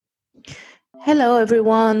Hello,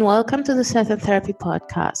 everyone. Welcome to the Set and Therapy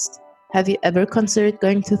podcast. Have you ever considered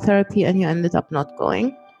going to therapy and you ended up not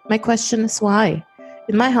going? My question is why?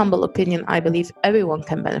 In my humble opinion, I believe everyone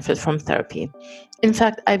can benefit from therapy. In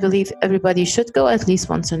fact, I believe everybody should go at least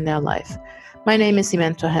once in their life. My name is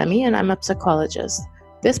Iman Tohemi and I'm a psychologist.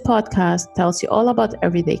 This podcast tells you all about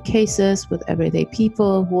everyday cases with everyday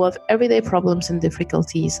people who have everyday problems and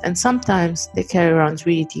difficulties, and sometimes they carry around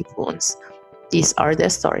really deep wounds. These are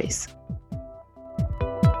their stories.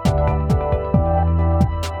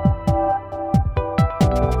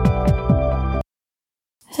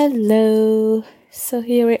 Hello. So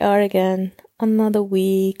here we are again. Another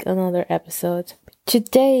week, another episode.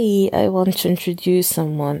 Today I want to introduce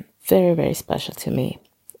someone very, very special to me.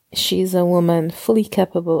 She's a woman fully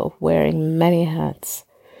capable of wearing many hats.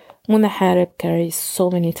 Muna Harib carries so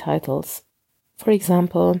many titles. For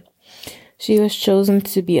example, she was chosen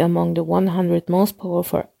to be among the 100 most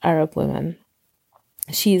powerful Arab women.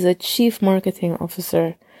 She is a chief marketing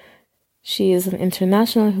officer. She is an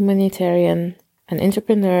international humanitarian, an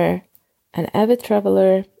entrepreneur, an avid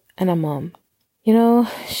traveler, and a mom. You know,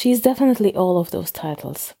 she's definitely all of those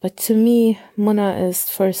titles, but to me, Muna is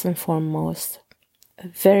first and foremost a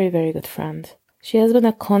very, very good friend. She has been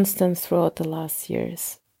a constant throughout the last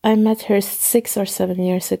years. I met her 6 or 7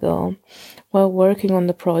 years ago while working on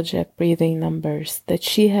the project Breathing Numbers that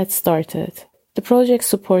she had started. The project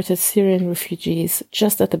supported Syrian refugees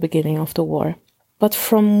just at the beginning of the war. But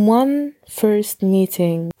from one first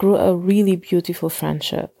meeting grew a really beautiful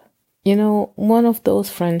friendship. You know, one of those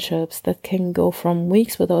friendships that can go from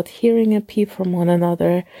weeks without hearing a peep from one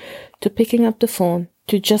another to picking up the phone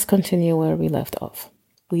to just continue where we left off.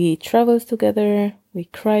 We traveled together, we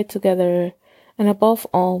cried together, and above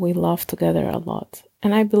all, we laughed together a lot.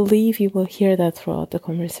 And I believe you will hear that throughout the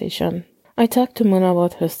conversation. I talked to Muna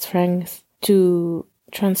about her strength to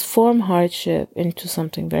transform hardship into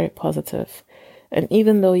something very positive. And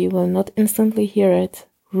even though you will not instantly hear it,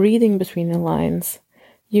 reading between the lines,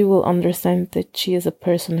 you will understand that she is a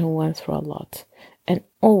person who went through a lot and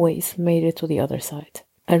always made it to the other side.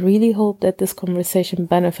 I really hope that this conversation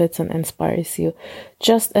benefits and inspires you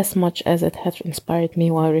just as much as it had inspired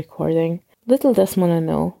me while recording. Little does Mona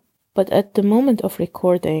know, but at the moment of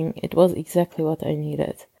recording, it was exactly what I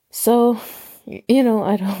needed. So, you know,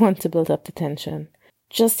 I don't want to build up the tension.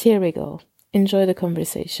 Just here we go. Enjoy the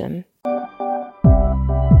conversation.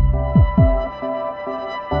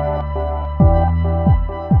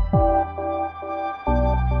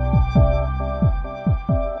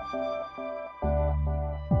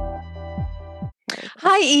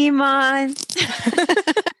 Hi, Iman.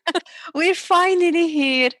 We're finally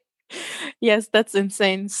here. Yes, that's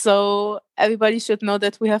insane. So everybody should know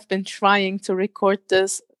that we have been trying to record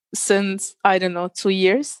this since, 2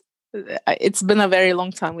 years. It's been a very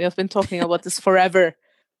long time. We have been talking about this forever.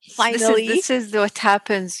 Finally. This is what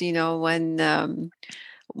happens, when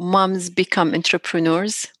moms become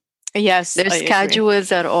entrepreneurs. Yes, Their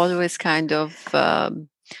schedules are always kind of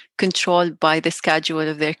controlled by the schedule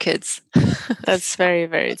of their kids. That's very,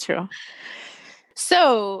 very true.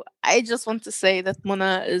 So I just want to say that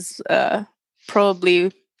Mona is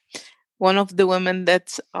probably one of the women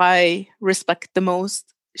that I respect the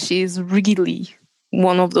most. She's really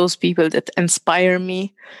one of those people that inspire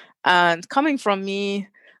me. And coming from me,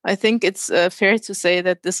 I think it's fair to say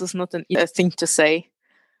that this is not an easy thing to say.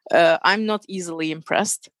 I'm not easily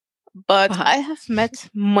impressed. But I have met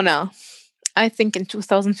Mona, I think in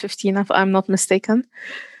 2015, if I'm not mistaken,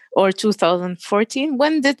 or 2014.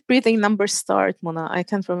 When did Breathing Numbers start, Mona? I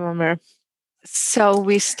can't remember. So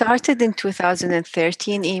we started in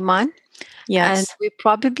 2013, Iman. Yes. And we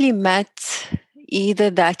probably met either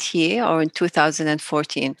that year or in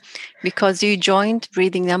 2014 because you joined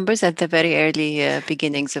Breathing Numbers at the very early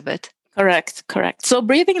beginnings of it. Correct. So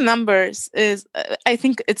Breathing Numbers is, I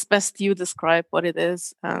think it's best you describe what it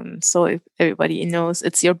is. So if everybody knows,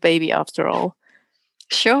 it's your baby after all.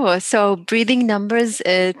 Sure. So Breathing Numbers,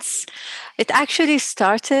 it actually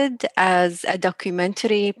started as a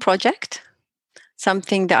documentary project,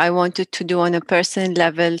 something that I wanted to do on a personal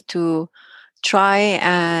level to try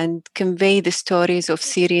and convey the stories of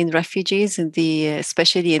Syrian refugees,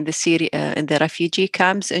 especially in the refugee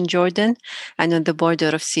camps in Jordan and on the border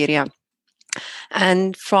of Syria.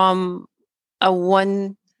 And from a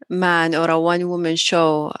one man or a one woman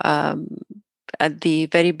show at the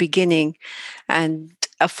very beginning, and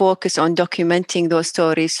a focus on documenting those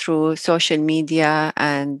stories through social media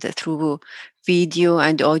and through video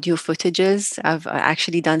and audio footages. I've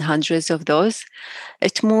actually done hundreds of those.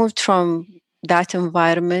 It moved from that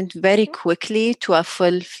environment very quickly to a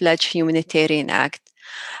full-fledged humanitarian act.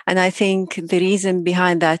 And I think the reason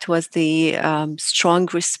behind that was the strong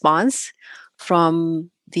response from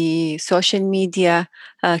the social media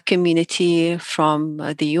community, from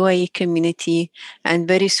the UAE community, and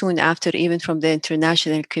very soon after, even from the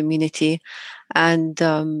international community. And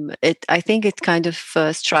I think it kind of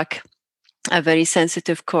struck a very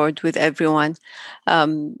sensitive chord with everyone.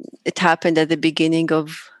 It happened at the beginning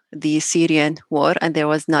of the Syrian war, and there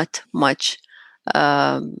was not much,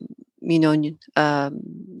 um,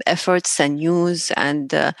 efforts and news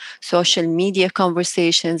and social media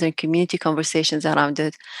conversations and community conversations around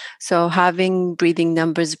it. So having breathing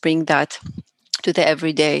numbers bring that to the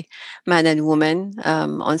everyday man and woman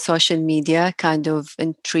on social media kind of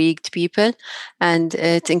intrigued people, and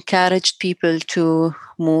it encouraged people to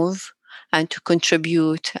move and to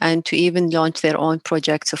contribute and to even launch their own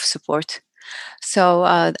projects of support. So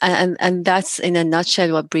and that's in a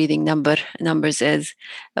nutshell what breathing numbers is.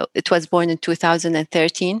 It was born in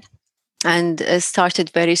 2013 and started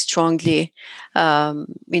very strongly,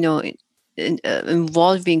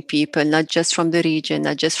 involving people, not just from the region,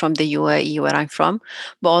 not just from the UAE where I'm from,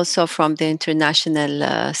 but also from the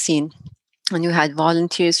international scene. And you had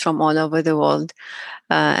volunteers from all over the world,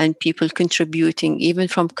 and people contributing, even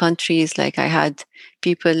from countries like I had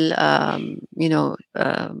people,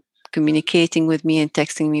 communicating with me and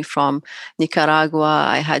texting me from Nicaragua.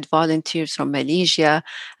 I had volunteers from Malaysia.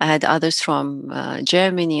 I had others from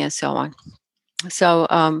Germany and so on. So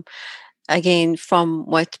again, from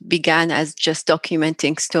what began as just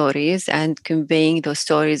documenting stories and conveying those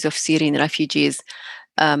stories of Syrian refugees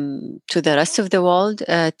to the rest of the world,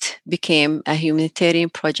 it became a humanitarian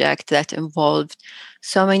project that involved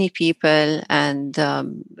so many people and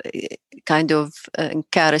kind of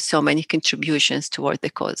encouraged so many contributions toward the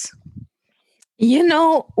cause. You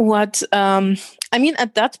know what? I mean,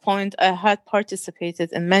 at that point, I had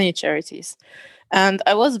participated in many charities. And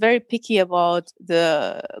I was very picky about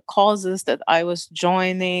the causes that I was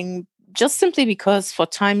joining, just simply because, for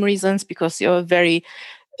time reasons, because you're very,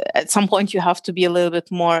 at some point, you have to be a little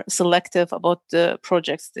bit more selective about the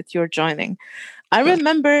projects that you're joining. I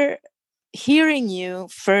remember hearing you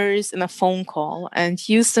first in a phone call, and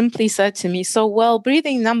you simply said to me, so, well,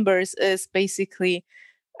 breathing numbers is basically,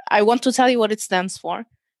 I want to tell you what it stands for.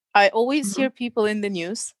 I always hear people in the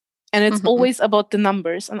news, and it's always about the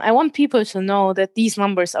numbers. And I want people to know that these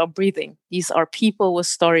numbers are breathing. These are people with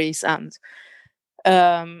stories and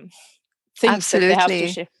things that they have to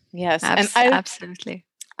share. Yes. And absolutely.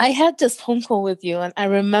 I had this phone call with you, and I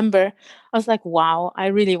remember I was like, wow, I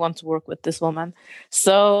really want to work with this woman.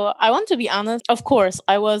 So I want to be honest. Of course,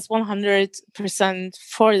 I was 100%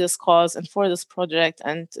 for this cause and for this project.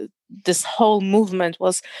 And this whole movement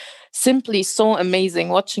was simply so amazing,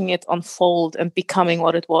 watching it unfold and becoming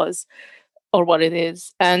what it was or what it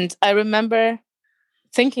is. And I remember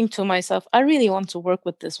thinking to myself, I really want to work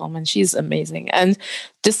with this woman. She's amazing. And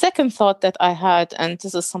the second thought that I had, and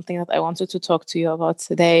this is something that I wanted to talk to you about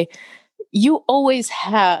today, you always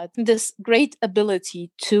had this great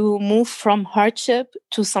ability to move from hardship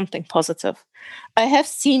to something positive. I have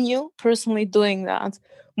seen you personally doing that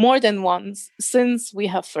more than once since we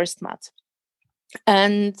have first met.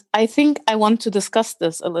 And I think I want to discuss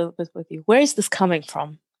this a little bit with you. Where is this coming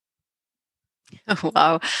from? Oh,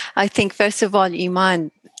 wow. I think, first of all, Iman,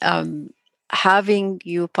 having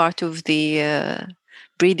you part of the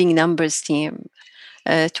breathing numbers team,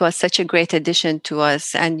 it was such a great addition to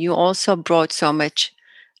us. And you also brought so much,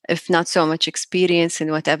 if not so much experience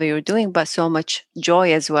in whatever you're doing, but so much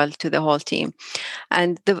joy as well to the whole team.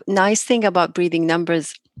 And the nice thing about breathing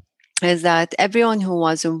numbers is that everyone who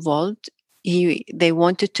was involved, they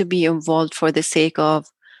wanted to be involved for the sake of,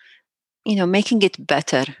 making it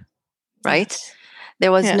better. Right? Yes.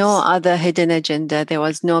 There was no other hidden agenda. There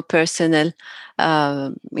was no personal,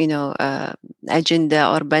 agenda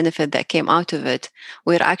or benefit that came out of it.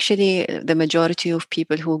 We're actually, the majority of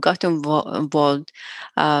people who got involved,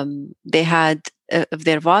 they had, if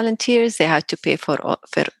they're volunteers, they had to pay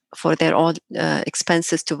for their own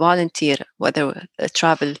expenses to volunteer, whether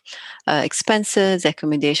travel expenses,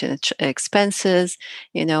 accommodation expenses,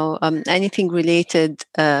 anything related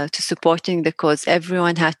to supporting the cause.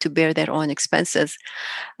 Everyone had to bear their own expenses.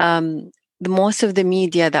 The most of the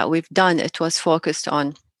media that we've done, it was focused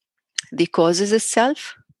on the causes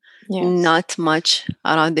itself, not much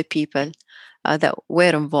around the people that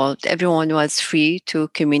were involved. Everyone was free to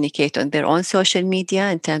communicate on their own social media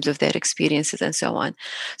in terms of their experiences and so on.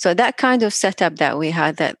 So that kind of setup that we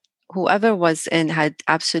had, that whoever was in had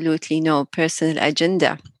absolutely no personal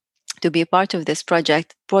agenda to be part of this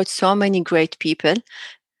project, brought so many great people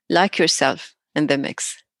like yourself in the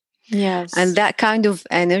mix. Yes. And that kind of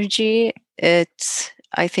energy, it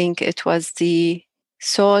I think it was the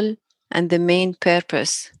soul and the main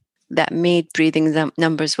purpose that made breathing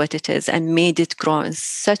numbers what it is and made it grow in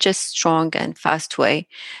such a strong and fast way,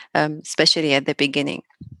 especially at the beginning.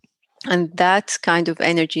 And that kind of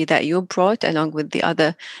energy that you brought, along with the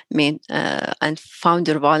other main and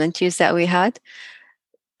founder volunteers that we had,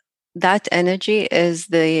 that energy is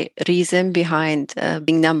the reason behind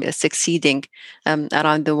being numbers succeeding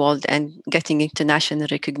around the world and getting international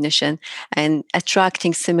recognition and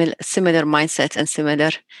attracting similar mindsets and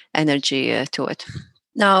similar energy to it.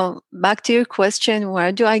 Now, back to your question,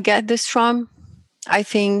 where do I get this from? I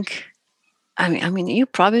think, I mean, you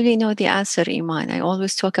probably know the answer, Iman. I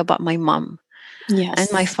always talk about my mom and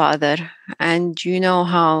my Yes. father, and you know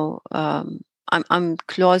how I'm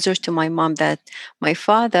closer to my mom. That my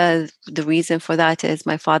father, the reason for that is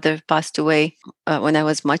my father passed away when I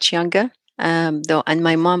was much younger. Though, and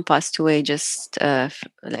my mom passed away just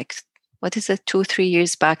like what is it, 2-3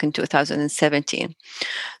 years back in 2017.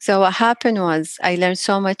 So what happened was I learned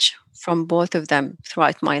so much from both of them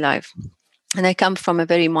throughout my life. And I come from a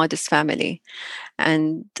very modest family.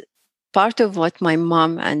 And part of what my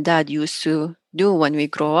mom and dad used to do when we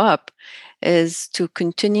grow up is to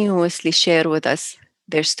continuously share with us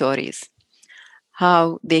their stories,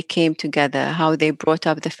 how they came together, how they brought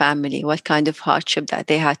up the family, what kind of hardship that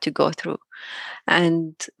they had to go through.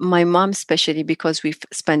 And my mom, especially because we've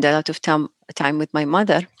spent a lot of time with my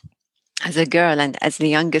mother as a girl and as the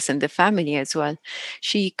youngest in the family as well,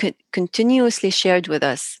 she continuously shared with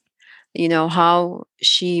us, you know, how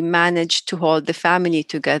she managed to hold the family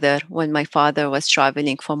together when my father was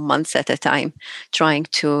traveling for months at a time, trying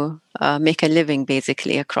to make a living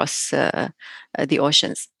basically across the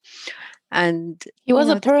oceans. And, He you was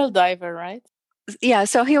a know, pearl diver, right? yeah,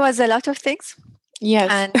 so he was a lot of things. Yes.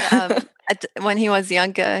 And when he was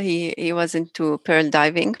younger, he was into pearl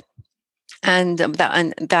diving. And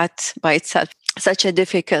that by itself, such a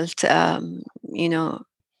difficult, you know,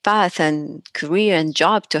 path and career and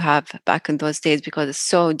job to have back in those days, because it's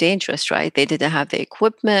so dangerous, right? They didn't have the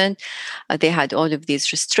equipment. They had all of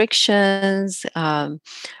these restrictions. It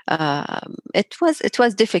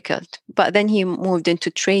was difficult. But then he moved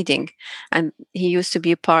into trading, and he used to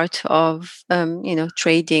be a part of, you know,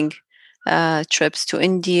 trading trips to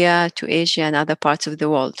India, to Asia, and other parts of the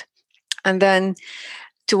world. And then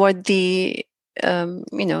toward the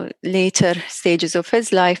you know, later stages of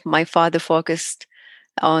his life, my father focused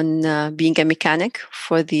on being a mechanic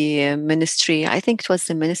for the ministry. I think it was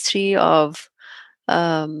the Ministry of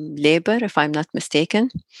Labor, if I'm not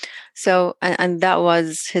mistaken. So, and that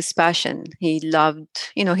was his passion. He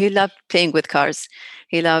loved, you know, he loved playing with cars.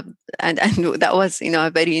 He loved, and that was, you know,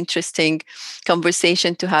 a very interesting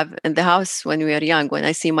conversation to have in the house when we were young. When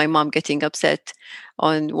I see my mom getting upset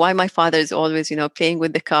on why my father is always, you know, playing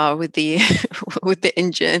with the car, with the with the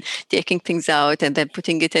engine, taking things out and then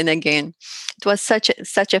putting it in again. It was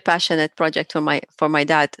such a passionate project for my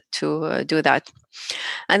dad to do that.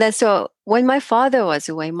 And then so when my father was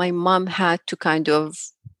away, my mom had to kind of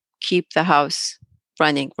keep the house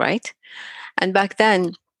running, right? And back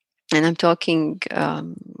then, and I'm talking,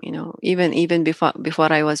 you know, even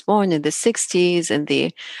before I was born in the 60s and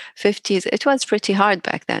the 50s, it was pretty hard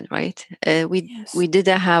back then, right? We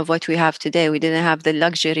didn't have what we have today. We didn't have the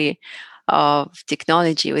luxury of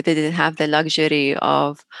technology. We didn't have the luxury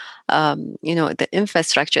of, you know, the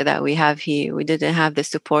infrastructure that we have here. We didn't have the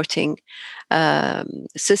supporting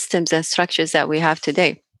systems and structures that we have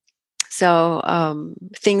today. So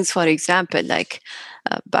things, for example, like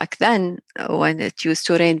back then, when it used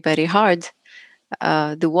to rain very hard,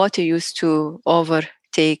 the water used to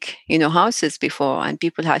overtake, you know, houses before, and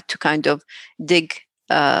people had to kind of dig,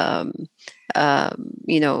 you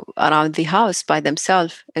know, around the house by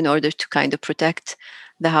themselves in order to kind of protect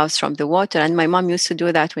the house from the water. And my mom used to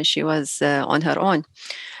do that when she was on her own.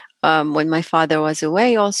 When my father was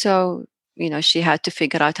away, also, you know, she had to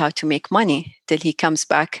figure out how to make money till he comes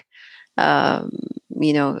back, um,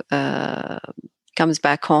 you know, comes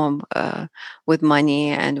back home with money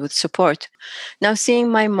and with support. Now, seeing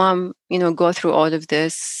my mom, you know, go through all of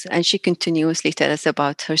this, and she continuously tell us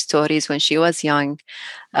about her stories when she was young,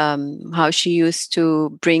 how she used to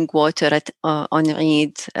bring water on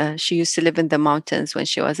Eid. She used to live in the mountains when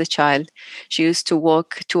she was a child. She used to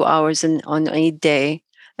walk 2 hours on Eid day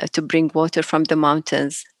to bring water from the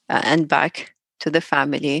mountains and back to the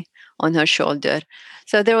family on her shoulder.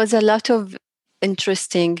 So there was a lot of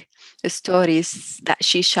interesting stories that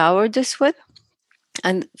she showered us with.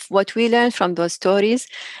 And what we learned from those stories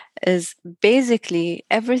is basically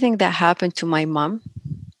everything that happened to my mom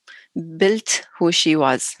built who she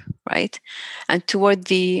was, right? And toward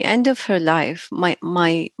the end of her life,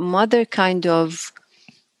 my mother kind of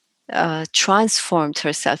transformed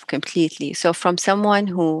herself completely. So from someone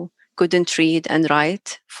who couldn't read and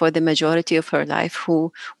write for the majority of her life,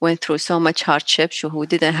 who went through so much hardship, who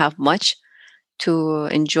didn't have much to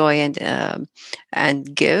enjoy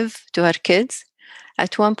and give to her kids,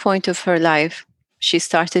 at one point of her life, she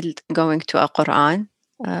started going to a Quran,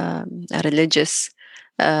 a religious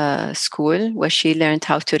school where she learned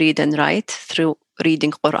how to read and write through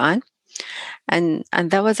reading Quran. And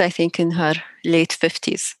that was, I think, in her late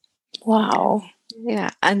 50s. Wow. Yeah.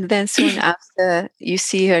 And then soon after, you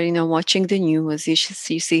see her, watching the news, you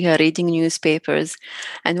see her reading newspapers.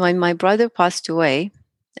 And when my brother passed away,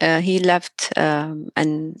 he left a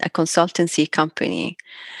consultancy company.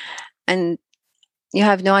 And you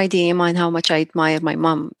have no idea, Iman, how much I admire my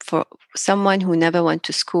mom. For someone who never went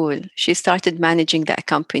to school, she started managing that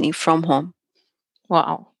company from home.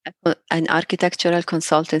 Wow. An architectural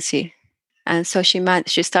consultancy. And so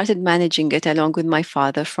she started managing it along with my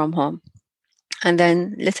father from home. And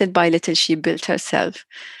then little by little, she built herself.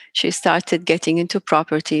 She started getting into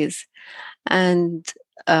properties. And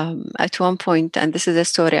at one point, and this is a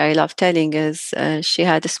story I love telling, is she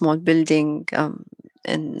had a small building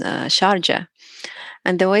in Sharjah.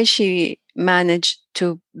 And the way she managed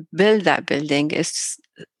to build that building is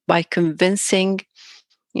by convincing,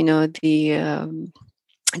 the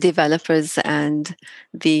developers and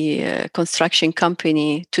the construction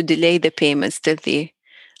company to delay the payments till the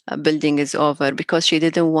building is over, because she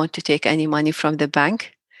didn't want to take any money from the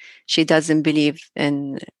bank. She doesn't believe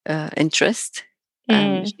in interest.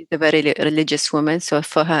 She's a very religious woman, so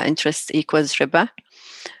for her, interest equals riba.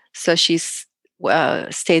 So she's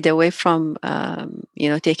stayed away from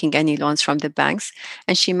taking any loans from the banks,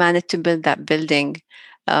 and she managed to build that building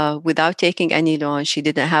without taking any loan. She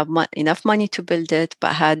didn't have enough money to build it,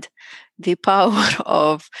 but had the power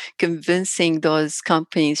of convincing those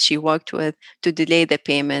companies she worked with to delay the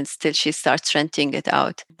payments till she starts renting it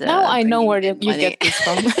out. Now I know where you get this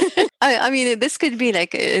from. I mean, this could be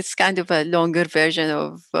like, it's kind of a longer version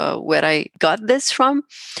of where I got this from.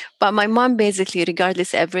 But my mom, basically,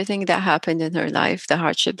 regardless everything that happened in her life, the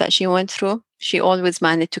hardship that she went through, she always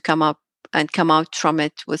managed to come out from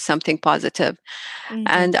it with something positive. Mm-hmm.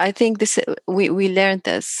 And I think we learned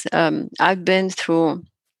this. I've been through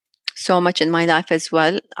so much in my life as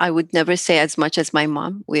well. I would never say as much as my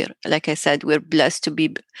mom. Like I said, we're blessed to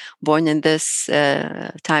be born in this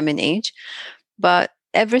time and age. But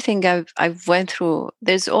everything I've went through,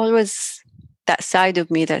 there's always that side of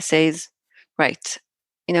me that says, right,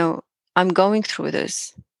 I'm going through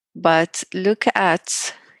this, but look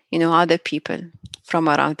at, other people from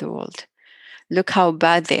around the world. Look how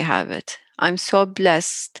bad they have it. I'm so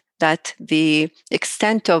blessed that the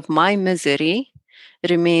extent of my misery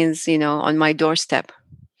remains, on my doorstep.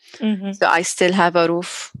 Mm-hmm. So I still have a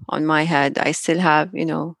roof on my head. I still have,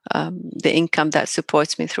 the income that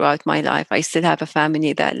supports me throughout my life. I still have a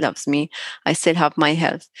family that loves me. I still have my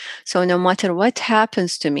health. So no matter what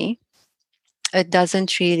happens to me, it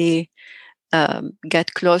doesn't really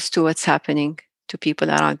get close to what's happening to people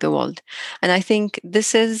around the world. And I think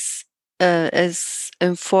this is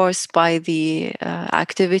enforced by the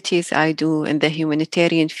activities I do in the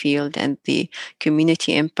humanitarian field and the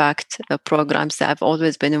community impact programs that I've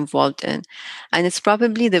always been involved in. And it's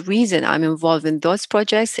probably the reason I'm involved in those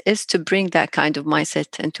projects is to bring that kind of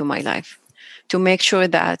mindset into my life, to make sure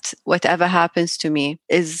that whatever happens to me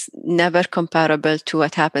is never comparable to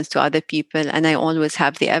what happens to other people. And I always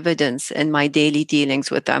have the evidence in my daily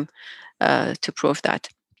dealings with them to prove that.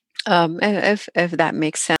 If that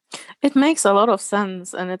makes sense. It makes a lot of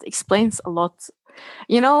sense, and it explains a lot.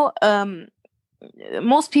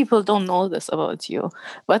 Most people don't know this about you,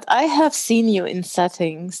 but I have seen you in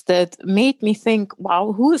settings that made me think,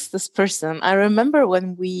 wow, who is this person? I remember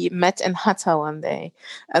when we met in Hatta one day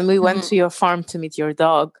and we went to your farm to meet your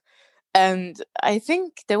dog. And I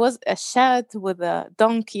think there was a shed with a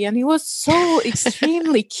donkey, and he was so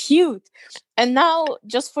extremely cute. And now,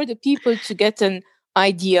 just for the people to get an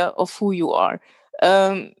idea of who you are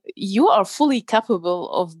fully capable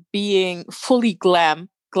of being fully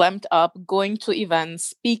glammed up, going to events,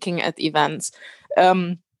 speaking at events.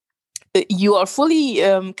 You are fully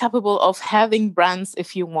capable of having brands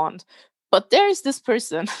if you want. But there is this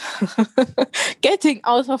person getting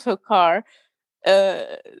out of a car,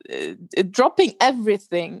 dropping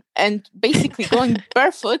everything and basically going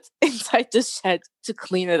barefoot inside the shed to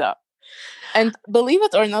clean it up. And believe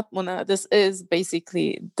it or not, Mona, this is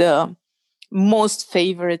basically the most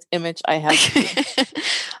favorite image I have.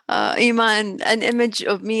 Iman, an image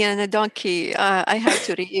of me and a donkey. I have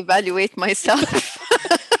to reevaluate myself.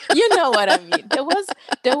 You know what I mean.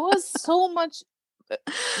 There was so much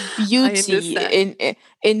beauty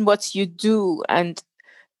in what you do. And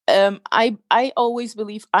I always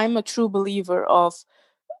believe, I'm a true believer of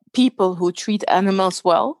people who treat animals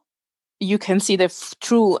well. You can see the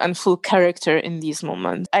true and full character in these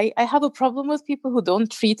moments. I have a problem with people who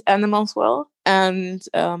don't treat animals well, and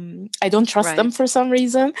I don't trust them for some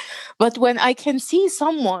reason. But when I can see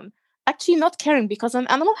someone actually not caring, because an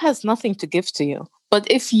animal has nothing to give to you, but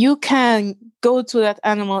if you can go to that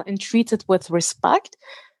animal and treat it with respect,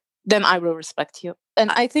 then I will respect you.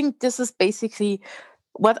 And I think this is basically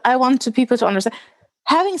what I want to people to understand.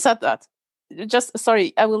 Having said that, just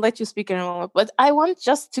sorry, I will let you speak in a moment, but I want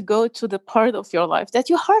just to go to the part of your life that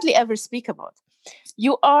you hardly ever speak about.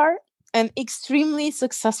 You are an extremely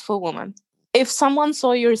successful woman. If someone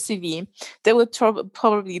saw your CV, they would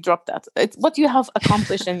probably drop that. What you have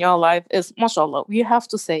accomplished in your life is, mashallah, you have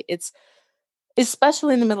to say, it's,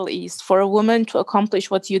 especially in the Middle East, for a woman to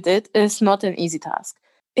accomplish what you did is not an easy task.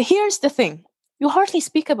 Here's the thing, you hardly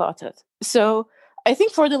speak about it. So I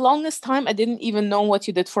think for the longest time, I didn't even know what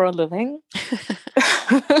you did for a living.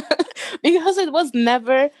 Because it was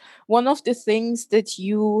never one of the things that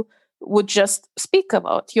you would just speak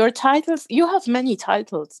about. Your titles, you have many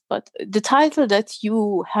titles, but the title that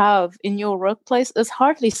you have in your workplace is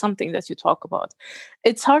hardly something that you talk about.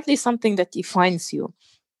 It's hardly something that defines you.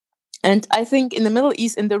 And I think in the Middle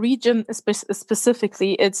East, in the region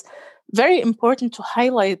specifically, it's very important to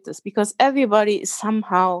highlight this, because everybody is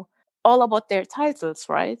somehow all about their titles,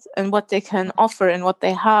 right? And what they can offer and what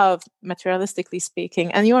they have, materialistically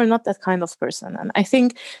speaking. And you are not that kind of person. And I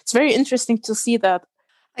think it's very interesting to see that.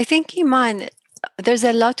 I think, Iman, there's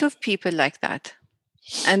a lot of people like that.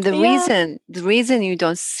 And the reason you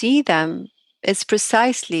don't see them is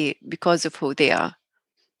precisely because of who they are,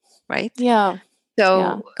 right? Yeah.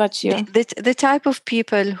 So got you. The type of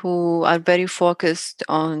people who are very focused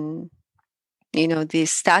on, the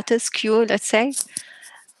status quo, let's say,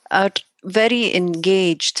 are very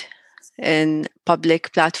engaged in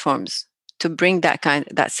public platforms to bring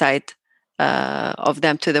that side of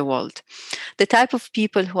them to the world. The type of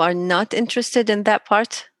people who are not interested in that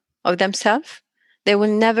part of themselves, they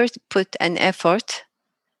will never put an effort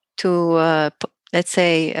to let's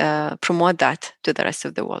say, promote that to the rest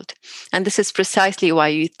of the world. And this is precisely why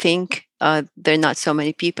you think there are not so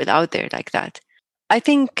many people out there like that. I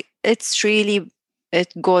think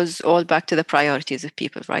it goes all back to the priorities of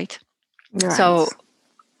people, right? So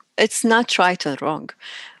it's not right or wrong.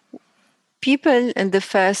 People in the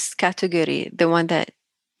first category, the one that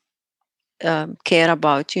care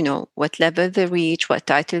about, what level they reach, what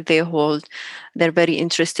title they hold, they're very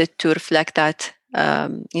interested to reflect that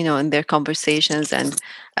in their conversations and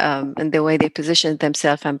the way they position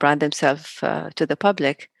themselves and brand themselves to the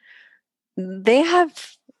public. They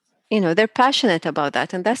have, they're passionate about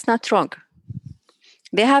that, and that's not wrong.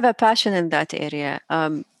 They have a passion in that area.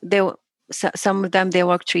 Some of them, they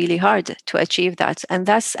worked really hard to achieve that, and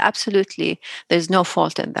that's absolutely, there's no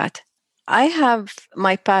fault in that. I have,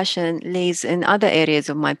 my passion lays in other areas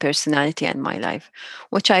of my personality and my life,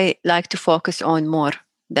 which I like to focus on more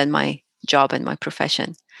than my job and my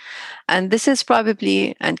profession. And this is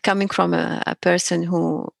probably, and coming from a person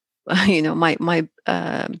who, my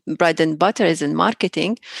bread and butter is in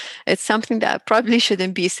marketing, it's something that I probably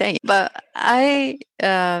shouldn't be saying. But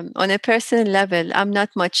on a personal level, I'm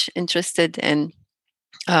not much interested in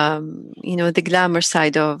the glamour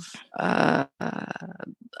side of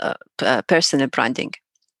personal branding.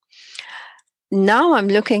 Now I'm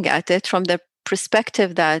looking at it from the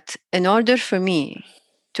perspective that in order for me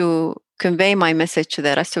to convey my message to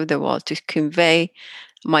the rest of the world, to convey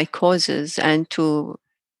my causes, and to,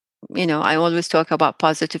 I always talk about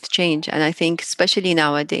positive change. And I think especially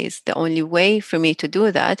nowadays, the only way for me to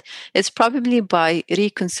do that is probably by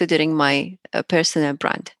reconsidering my personal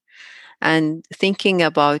brand and thinking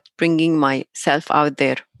about bringing myself out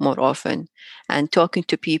there more often and talking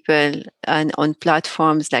to people and on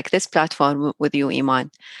platforms like this platform with you,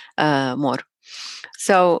 Iman, more.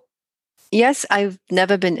 So yes, I've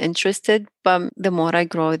never been interested, but the more I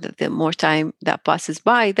grow, the more time that passes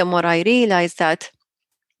by, the more I realize that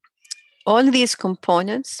all these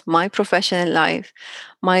components, my professional life,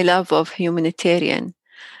 my love of humanitarian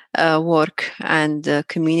work and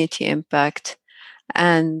community impact,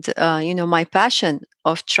 and my passion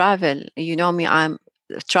of travel.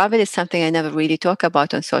 Travel is something I never really talk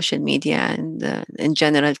about on social media and in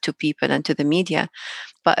general to people and to the media,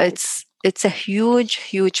 but it's a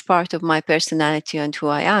huge part of my personality and who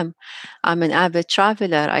I am. I'm an avid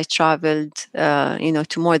traveler. I traveled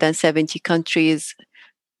to more than 70 countries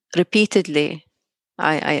repeatedly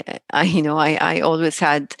I always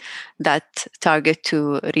had that target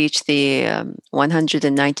to reach the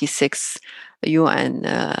 196 UN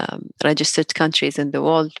registered countries in the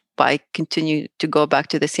world, but I continue to go back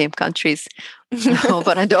to the same countries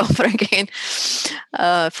over and over again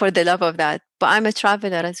for the love of that. But I'm a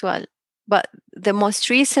traveler as well. But the most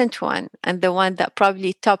recent one, and the one that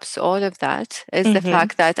probably tops all of that, is the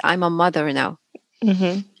fact that I'm a mother now.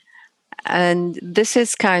 And this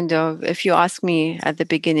is kind of, if you ask me at the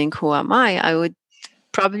beginning, who am I would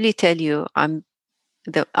probably tell you I'm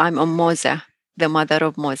Moza, the mother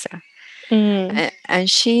of Moza. And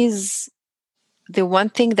she's the one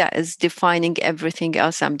thing that is defining everything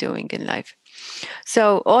else I'm doing in life.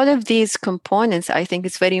 So all of these components, I think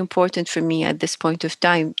it's very important for me at this point of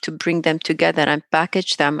time to bring them together and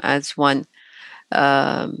package them as one,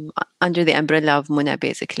 under the umbrella of Muna,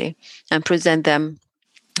 basically, and present them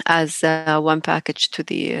as one package to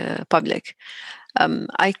the public.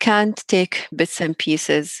 I can't take bits and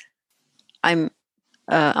pieces. I'm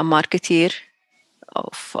a marketeer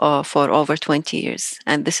for over 20 years.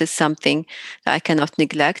 And this is something that I cannot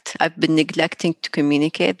neglect. I've been neglecting to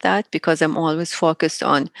communicate that because I'm always focused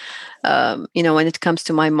on, when it comes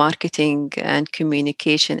to my marketing and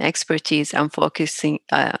communication expertise, I'm focusing,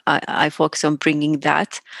 I focus on bringing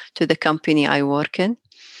that to the company I work in.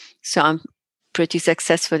 So I'm pretty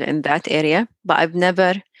successful in that area, but I've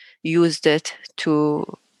never used it to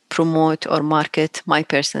promote or market my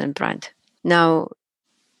personal brand. Now,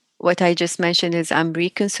 what I just mentioned is I'm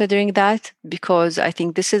reconsidering that because I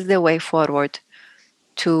think this is the way forward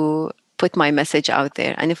to put my message out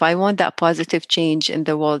there. And if I want that positive change in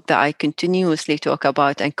the world that I continuously talk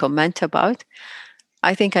about and comment about,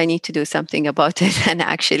 I think I need to do something about it and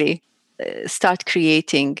actually start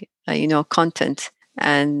creating, content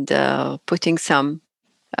and putting some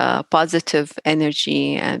positive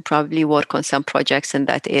energy and probably work on some projects in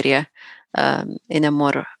that area in a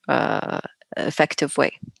more effective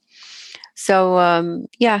way. So,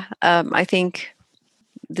 I think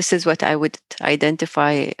this is what I would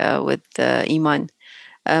identify with Iman.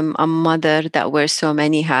 A mother that wears so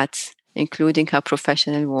many hats, including her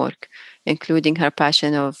professional work, including her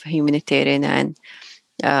passion of humanitarian and,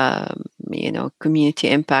 community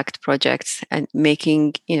impact projects, and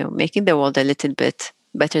making the world a little bit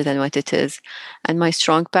better than what it is. And my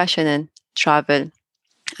strong passion in travel,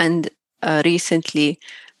 and recently,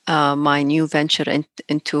 my new venture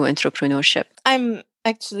into entrepreneurship. I'm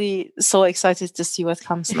actually so excited to see what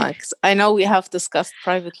comes next. I know we have discussed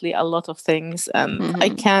privately a lot of things, and I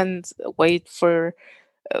can't wait for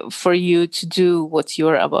you to do what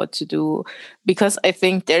you're about to do, because I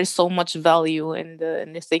think there's so much value in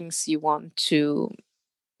the things you want to,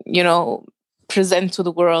 present to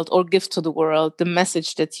the world or give to the world, the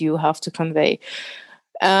message that you have to convey.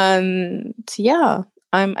 And yeah,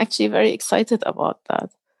 I'm actually very excited about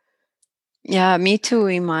that. Yeah, me too,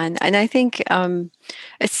 Iman. And I think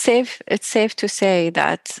it's safe to say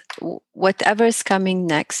that whatever's coming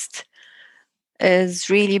next is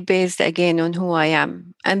really based again on who I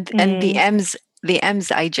am and the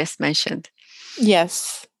M's I just mentioned.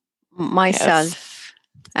 Yes. Myself,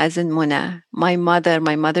 as in Muna. My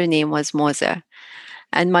mother name was Moza.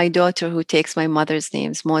 And my daughter, who takes my mother's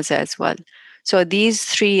name, is Moza as well. So these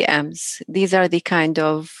three M's, these are the kind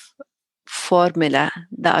of formula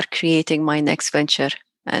that are creating my next venture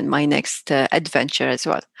and my next adventure as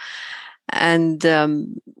well. And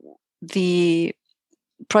the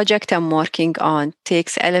project I'm working on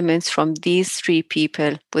takes elements from these three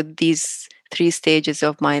people with these three stages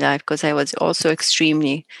of my life, because I was also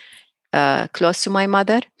extremely close to my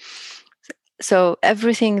mother. So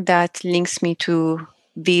everything that links me to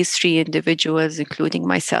these three individuals, including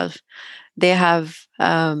myself, they have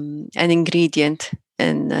an ingredient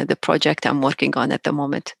in the project I'm working on at the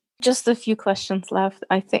moment. Just a few questions left.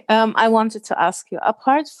 I think I wanted to ask you,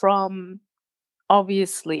 apart from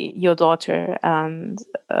obviously your daughter and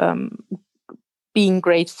being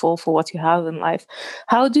grateful for what you have in life,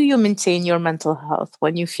 how do you maintain your mental health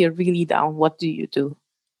when you feel really down? What do you do?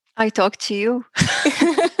 I talk to you.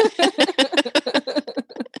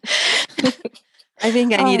 I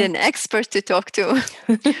think I need an expert to talk to.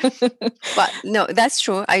 But no, that's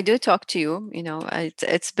true. I do talk to you.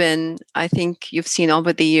 It's been, I think you've seen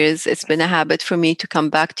over the years, it's been a habit for me to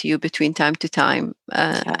come back to you between time to time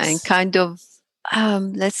and kind of,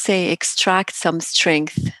 let's say, extract some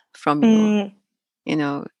strength from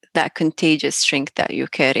you, that contagious strength that you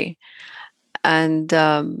carry. And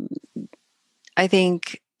I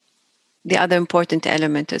think the other important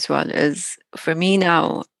element as well is, for me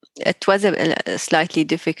now, it was a slightly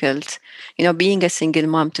difficult, being a single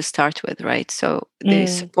mom to start with, right? So the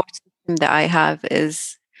support system that I have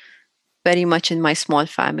is very much in my small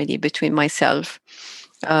family between myself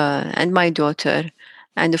and my daughter.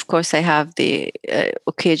 And of course, I have the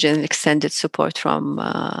occasional extended support from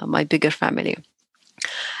my bigger family.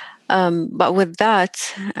 But with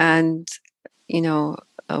that, and you know,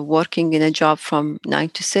 working in a job from 9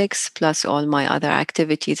 to 6, plus all my other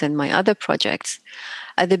activities and my other projects,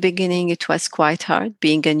 at the beginning it was quite hard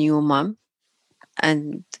being a new mom,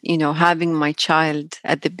 and having my child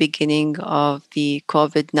at the beginning of the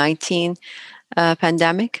COVID-19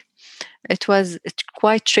 pandemic. It was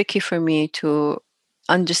quite tricky for me to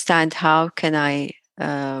understand how can I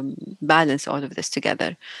balance all of this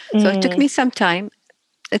together. So it took me some time.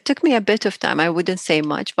 It took me a bit of time. I wouldn't say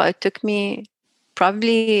much, but it took me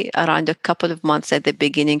probably around a couple of months at the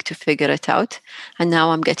beginning to figure it out. And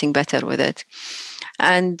now I'm getting better with it.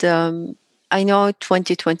 And I know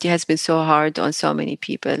 2020 has been so hard on so many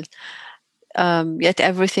people, yet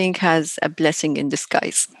everything has a blessing in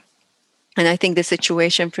disguise. And I think the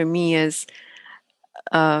situation for me is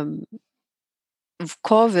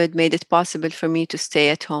COVID made it possible for me to stay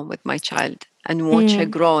at home with my child and watch her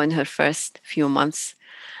grow in her first few months.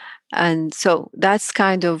 And so that's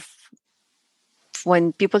kind of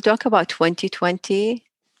when people talk about 2020,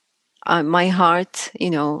 my heart,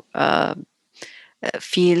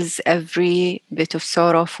 feels every bit of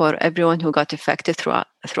sorrow for everyone who got affected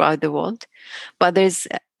throughout the world. But there's,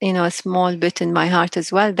 a small bit in my heart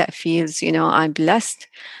as well that feels, I'm blessed.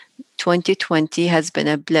 2020 has been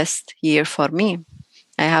a blessed year for me.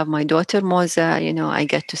 I have my daughter Moza, I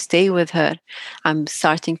get to stay with her. I'm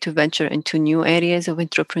starting to venture into new areas of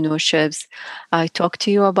entrepreneurships. I talk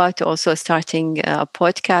to you about also starting a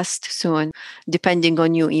podcast soon, depending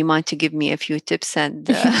on you, Iman, to give me a few tips. And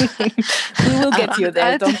we will get you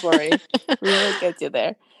there. Don't worry. We will get you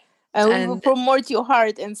there. And we will promote you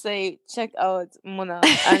hard and say, check out Mona.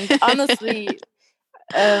 And honestly,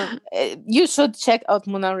 you should check out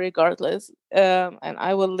Mona regardless. And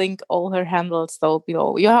I will link all her handles down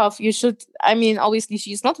below. Obviously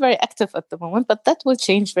she's not very active at the moment, but that will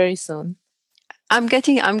change very soon. I'm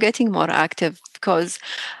getting more active because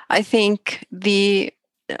I think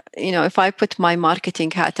if I put my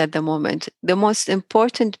marketing hat at the moment, the most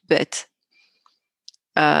important bit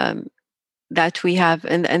that we have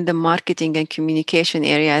in the marketing and communication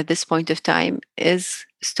area at this point of time is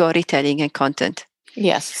storytelling and content.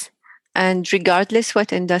 Yes. And regardless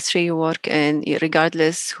what industry you work in,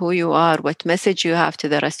 regardless who you are, what message you have to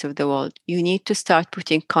the rest of the world, you need to start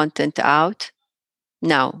putting content out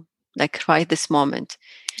now, like right this moment.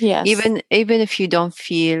 Yes. Even if you don't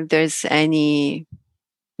feel there's any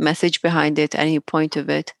message behind it, any point of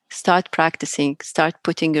it, start practicing, start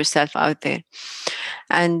putting yourself out there.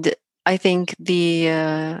 And I think the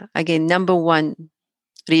again, number one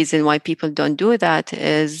reason why people don't do that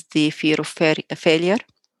is the fear of failure,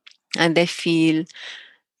 and they feel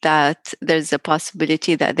that there's a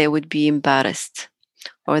possibility that they would be embarrassed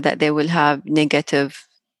or that they will have negative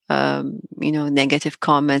negative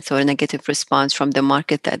comments or negative response from the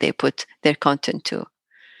market that they put their content to.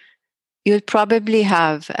 You'll probably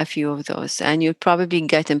have a few of those, and you'll probably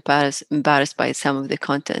get embarrassed by some of the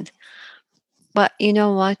content. But you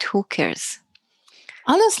know what? Who cares?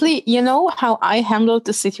 Honestly, you know how I handled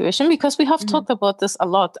the situation, because we have talked about this a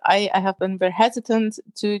lot. I have been very hesitant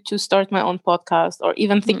to start my own podcast or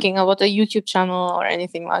even thinking about a YouTube channel or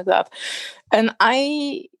anything like that. And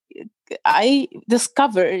I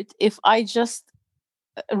discovered if I just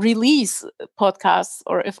release podcasts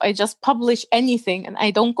or if I just publish anything and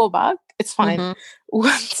I don't go back, it's fine.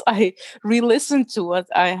 Once I re-listen to what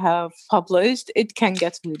I have published, it can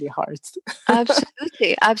get really hard.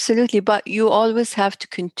 Absolutely. But you always have to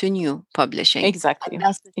continue publishing. Exactly. And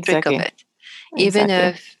that's the trick of it. Even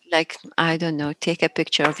if, like, I don't know, take a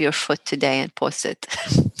picture of your foot today and post it.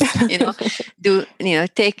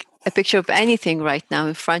 Take a picture of anything right now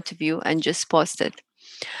in front of you and just post it.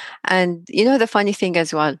 And the funny thing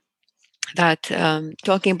as well, that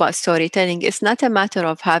talking about storytelling, it's not a matter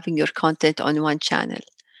of having your content on one channel.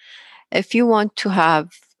 If you want to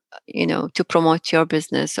have, to promote your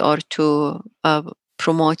business or to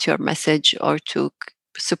promote your message or to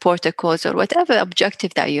support a cause or whatever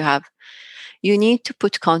objective that you have, you need to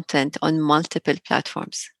put content on multiple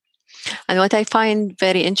platforms. And what I find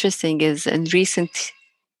very interesting is in recent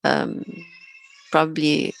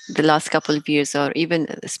probably the last couple of years, or even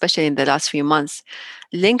especially in the last few months,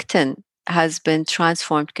 LinkedIn has been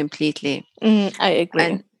transformed completely. I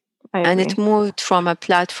agree. And it moved from a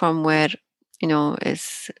platform where,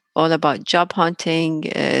 it's all about job hunting.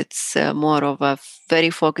 It's more of a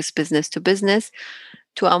very focused business to business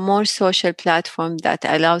to a more social platform that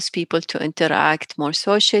allows people to interact more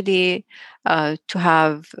socially, to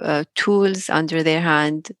have tools under their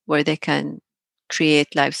hand where they can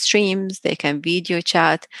create live streams, they can video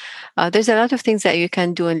chat. There's a lot of things that you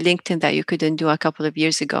can do in LinkedIn that you couldn't do a couple of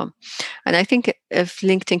years ago. And I think if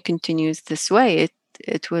LinkedIn continues this way,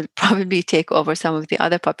 it will probably take over some of the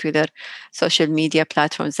other popular social media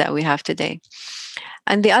platforms that we have today.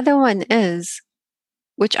 And the other one is,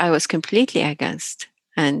 which I was completely against,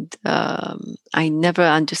 and I never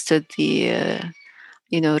understood the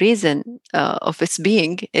reason of its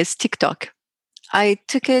being, is TikTok. I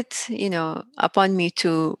took it, upon me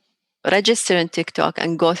to register in TikTok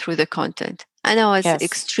and go through the content. And I was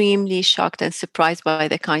extremely shocked and surprised by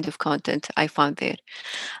the kind of content I found there.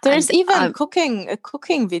 There's even cooking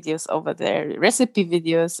videos over there, recipe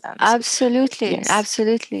videos. And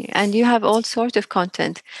absolutely. And you have all sorts of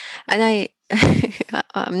content. And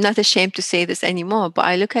I'm not ashamed to say this anymore, but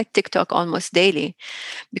I look at TikTok almost daily,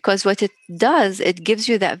 because what it does, it gives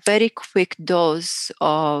you that very quick dose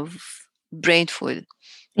of brain food.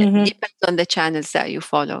 It depends on the channels that you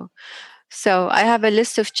follow. So I have a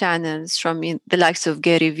list of channels from the likes of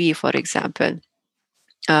Gary Vee, for example,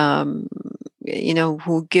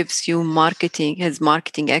 who gives you marketing, his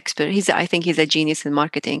marketing expert. I think he's a genius in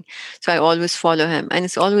marketing. So I always follow him. And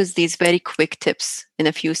it's always these very quick tips in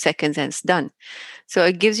a few seconds and it's done. So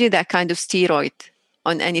it gives you that kind of steroid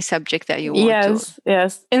on any subject that you want to.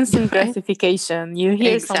 Yes. Instant gratification. You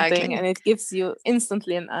hear something and it gives you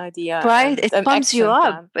instantly an idea. Right. It pumps you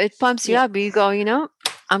up. It pumps you up. You go,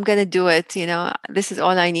 I'm going to do it. This is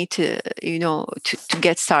all I need to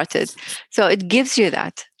get started. So it gives you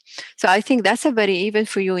that. So I think that's even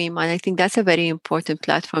for you, Iman, I think that's a very important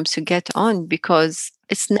platform to get on, because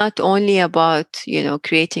it's not only about,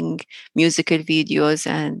 creating musical videos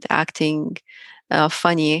and acting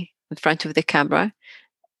funny in front of the camera.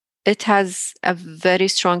 It has a very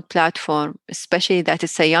strong platform, especially that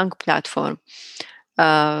it's a young platform,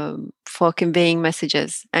 for conveying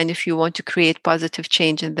messages. And if you want to create positive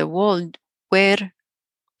change in the world, where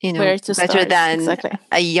better start? Than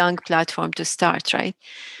a young platform to start, right?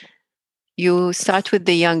 You start with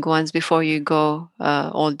the young ones before you go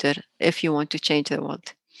older, if you want to change the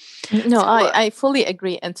world. No, I fully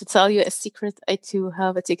agree. And to tell you a secret, I too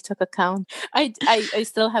have a TikTok account. I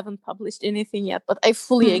still haven't published anything yet, but I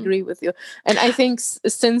fully agree with you. And I think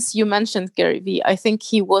since you mentioned Gary Vee, I think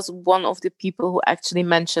he was one of the people who actually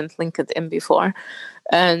mentioned LinkedIn before.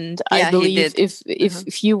 And I believe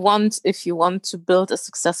if you want to build a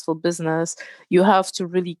successful business, you have to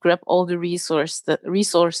really grab all the resources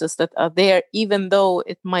that are there, even though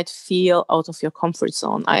it might feel out of your comfort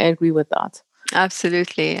zone. I agree with that.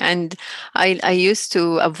 Absolutely. And I used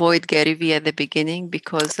to avoid Gary Vee at the beginning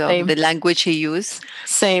because of the language he used.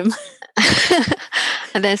 Same.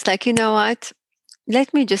 And then it's like, you know what?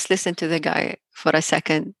 Let me just listen to the guy for a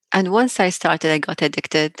second. And once I started, I got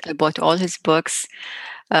addicted. I bought all his books.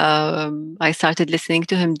 I started listening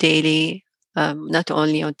to him daily, not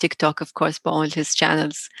only on TikTok, of course, but on his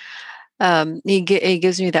channels. He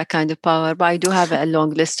gives me that kind of power. But I do have a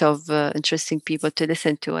long list of interesting people to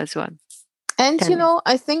listen to as well. And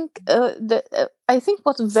I think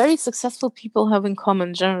what very successful people have in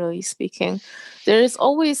common, generally speaking, there is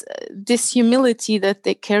always this humility that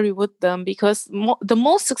they carry with them, because the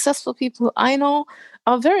most successful people I know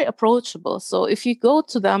are very approachable. So if you go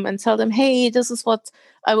to them and tell them, hey, this is what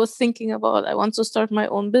I was thinking about, I want to start my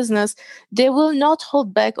own business, they will not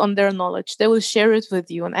hold back on their knowledge. They will share it with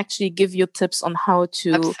you and actually give you tips on how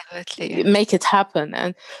to make it happen.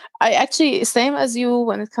 And I actually, same as you,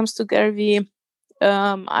 when it comes to Gary Vee,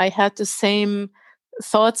 I had the same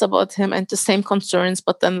thoughts about him and the same concerns,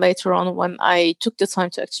 but then later on, when I took the time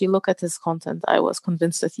to actually look at his content, I was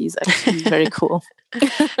convinced that he's actually very cool.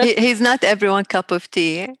 He's not everyone's cup of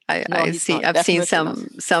tea. I've seen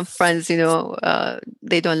some friends,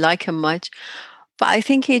 they don't like him much, but I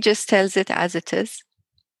think he just tells it as it is.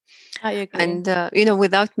 I agree. And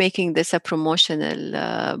without making this a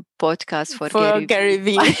promotional podcast for Gary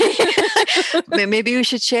Vee. Maybe we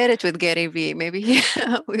should share it with Gary Vee. Maybe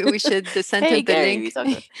we should send him the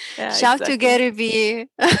link. Shout to Gary Vee.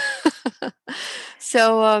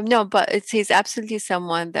 So no, but he's absolutely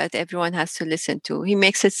someone that everyone has to listen to. He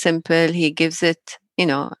makes it simple. He gives it,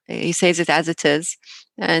 he says it as it is,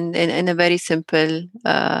 and in a very simple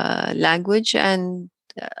language, and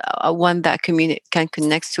one that can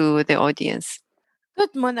connect to the audience.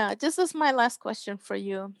 Good, Mona. This is my last question for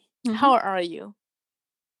you. Mm-hmm. How are you?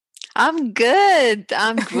 I'm good.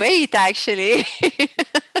 I'm great, actually.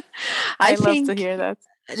 I love to hear that.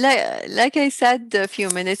 Like I said a few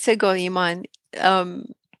minutes ago, Iman,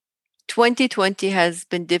 2020 has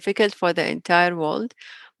been difficult for the entire world,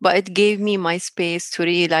 but it gave me my space to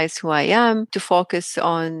realize who I am, to focus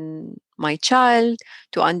on my child,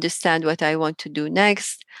 to understand what I want to do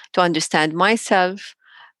next, to understand myself.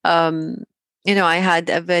 Um, I had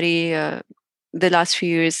a very the last few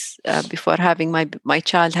years before having my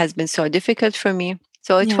child has been so difficult for me.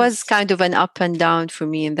 So it was Yes. kind of an up and down for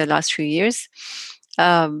me in the last few years.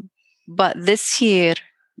 But this year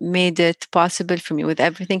made it possible for me, with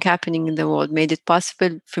everything happening in the world, made it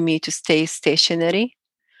possible for me to stay stationary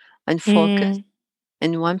and focus Mm,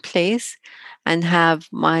 in one place and have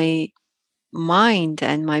my mind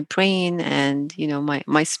and my brain and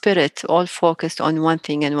my spirit all focused on one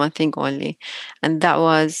thing and one thing only, and that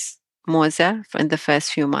was Moza in the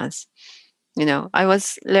first few months. I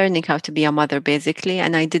was learning how to be a mother basically,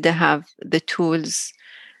 and I didn't have the tools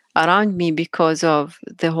around me because of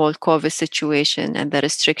the whole COVID situation and the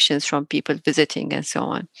restrictions from people visiting and so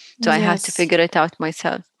on. So I had to yes. figure it out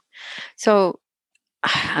myself. So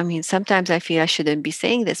I mean, sometimes I feel I shouldn't be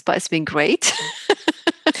saying this, but it's been great.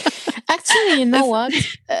 Actually, you know what?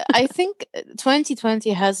 I think 2020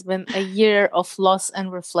 has been a year of loss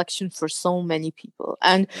and reflection for so many people.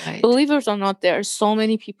 And Right. believe it or not, there are so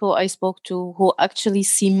many people I spoke to who actually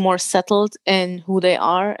seem more settled in who they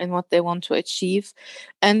are and what they want to achieve.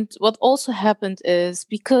 And what also happened is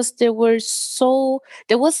because there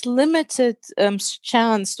was limited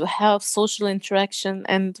chance to have social interaction,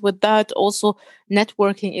 and with that also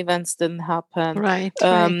networking events didn't happen, Right.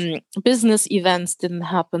 Right. business events didn't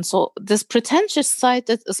happen. So this pretentious side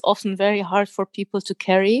that is often very hard for people to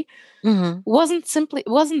carry Hmm.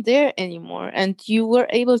 wasn't there anymore, and you were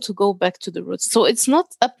able to go back to the roots. So it's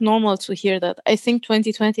not abnormal to hear that. I think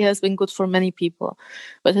 2020 has been good for many people,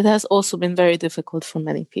 but it has also been very difficult for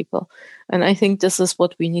many people, and I think this is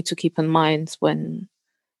what we need to keep in mind when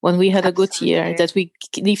we had a good year, Absolutely. that we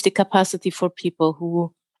leave the capacity for people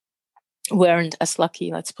who weren't as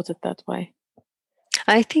lucky, let's put it that way.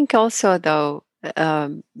 I think also, though,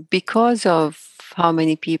 because of how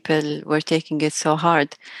many people were taking it so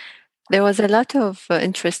hard, there was a lot of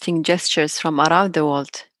interesting gestures from around the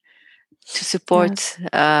world to support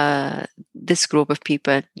Yes. this group of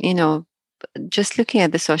people. Just looking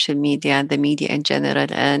at the social media and the media in general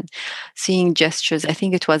and seeing gestures. I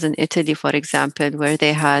think it was in Italy, for example, where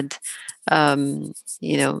they had, um,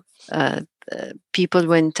 you know, uh, people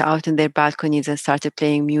went out in their balconies and started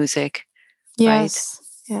playing music, right? Yes.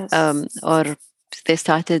 Yes. Or they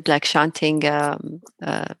started like chanting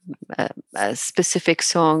a specific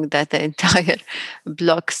song that the entire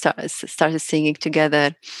block started singing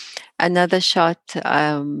together. Another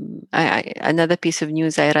piece of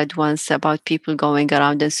news I read once about people going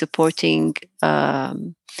around and supporting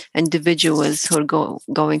individuals who are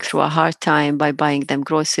going through a hard time by buying them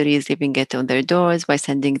groceries, leaving it on their doors, by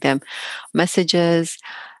sending them messages.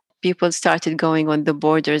 People started going on the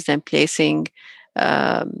borders and placing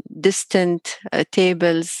distant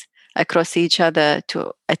tables across each other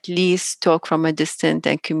to at least talk from a distance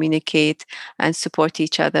and communicate and support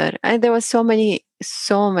each other. And there was so many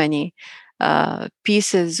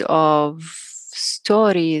pieces of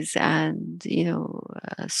stories and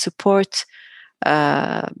support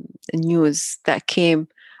uh, news that came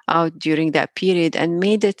out during that period and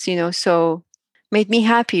made it so made me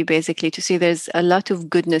happy basically to see there's a lot of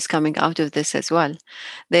goodness coming out of this as well.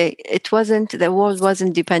 The world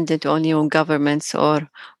wasn't dependent only on governments or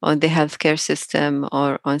on the healthcare system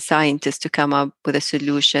or on scientists to come up with a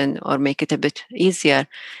solution or make it a bit easier.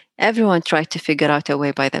 Everyone tried to figure out a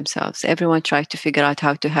way by themselves. Everyone tried to figure out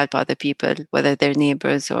how to help other people, whether they're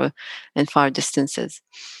neighbors or in far distances.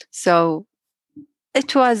 So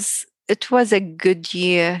it was a good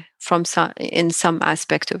year in some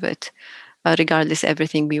aspect of it, regardless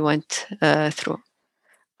everything we went through.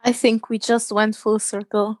 I think we just went full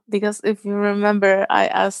circle because if you remember, I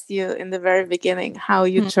asked you in the very beginning how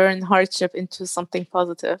you Hmm. turn hardship into something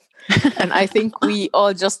positive. And I think we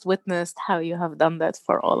all just witnessed how you have done that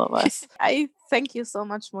for all of us. I thank you so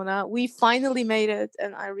much, Mona. We finally made it,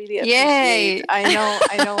 and I really appreciate. Yay!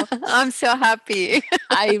 I know, I'm so happy.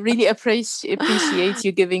 I really appreciate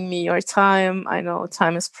you giving me your time. I know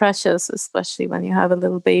time is precious, especially when you have a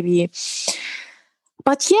little baby.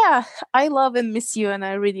 But yeah, I love and miss you, and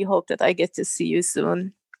I really hope that I get to see you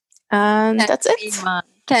soon. And Thanks, that's it. Iman.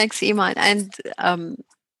 Thanks, Iman. And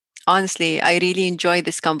honestly, I really enjoyed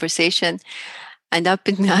this conversation. And I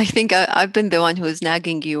think I've been the one who's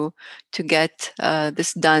nagging you to get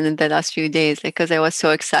this done in the last few days because I was so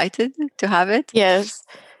excited to have it. Yes.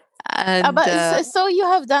 And So you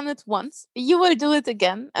have done it once. You will do it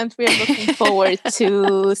again, and we're looking forward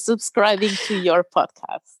to subscribing to your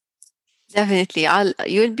podcast. Definitely.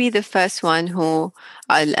 You'll be the first one who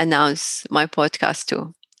I'll announce my podcast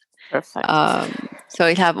to. Perfect. So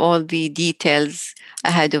you'll have all the details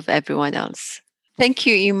ahead of everyone else. Thank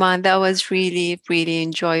you, Iman. That was really, really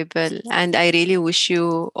enjoyable. And I really wish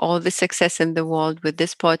you all the success in the world with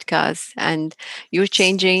this podcast. And you're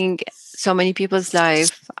changing so many people's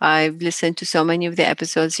life. I've listened to so many of the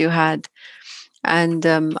episodes you had. And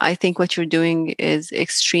I think what you're doing is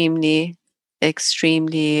extremely,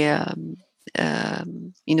 extremely,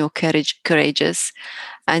 courageous,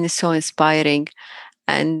 and it's so inspiring.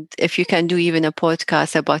 And if you can do even a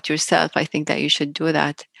podcast about yourself, I think that you should do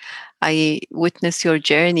that. I witnessed your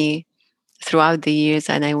journey throughout the years,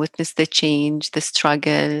 and I witnessed the change, the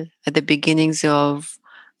struggle at the beginnings of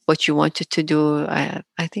what you wanted to do. I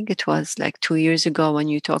think it was like 2 years ago when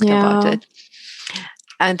you talked about Yeah. it,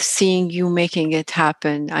 and seeing you making it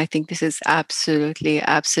happen. I think this is absolutely,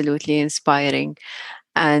 absolutely inspiring.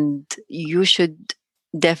 And you should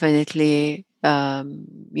definitely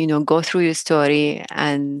go through your story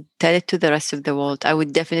and tell it to the rest of the world. I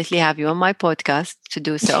would definitely have you on my podcast to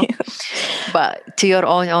do so, but to your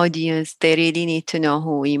own audience, they really need to know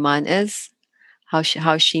who Iman is, how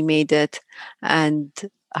she made it, and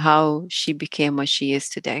how she became what she is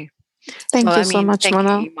today. So Thank you I so mean, much, thank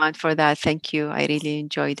Mana. you, Iman, for that. Thank you, I really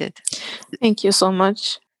enjoyed it. Thank you so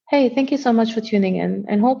much. Hey, thank you so much for tuning in,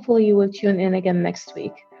 and hopefully you will tune in again next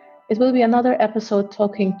week. It will be another episode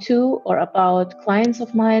talking to or about clients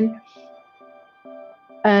of mine,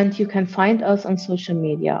 and you can find us on social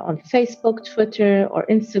media on Facebook, Twitter, or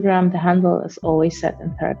Instagram. The handle is always Set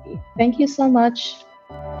in Therapy. Thank you so much.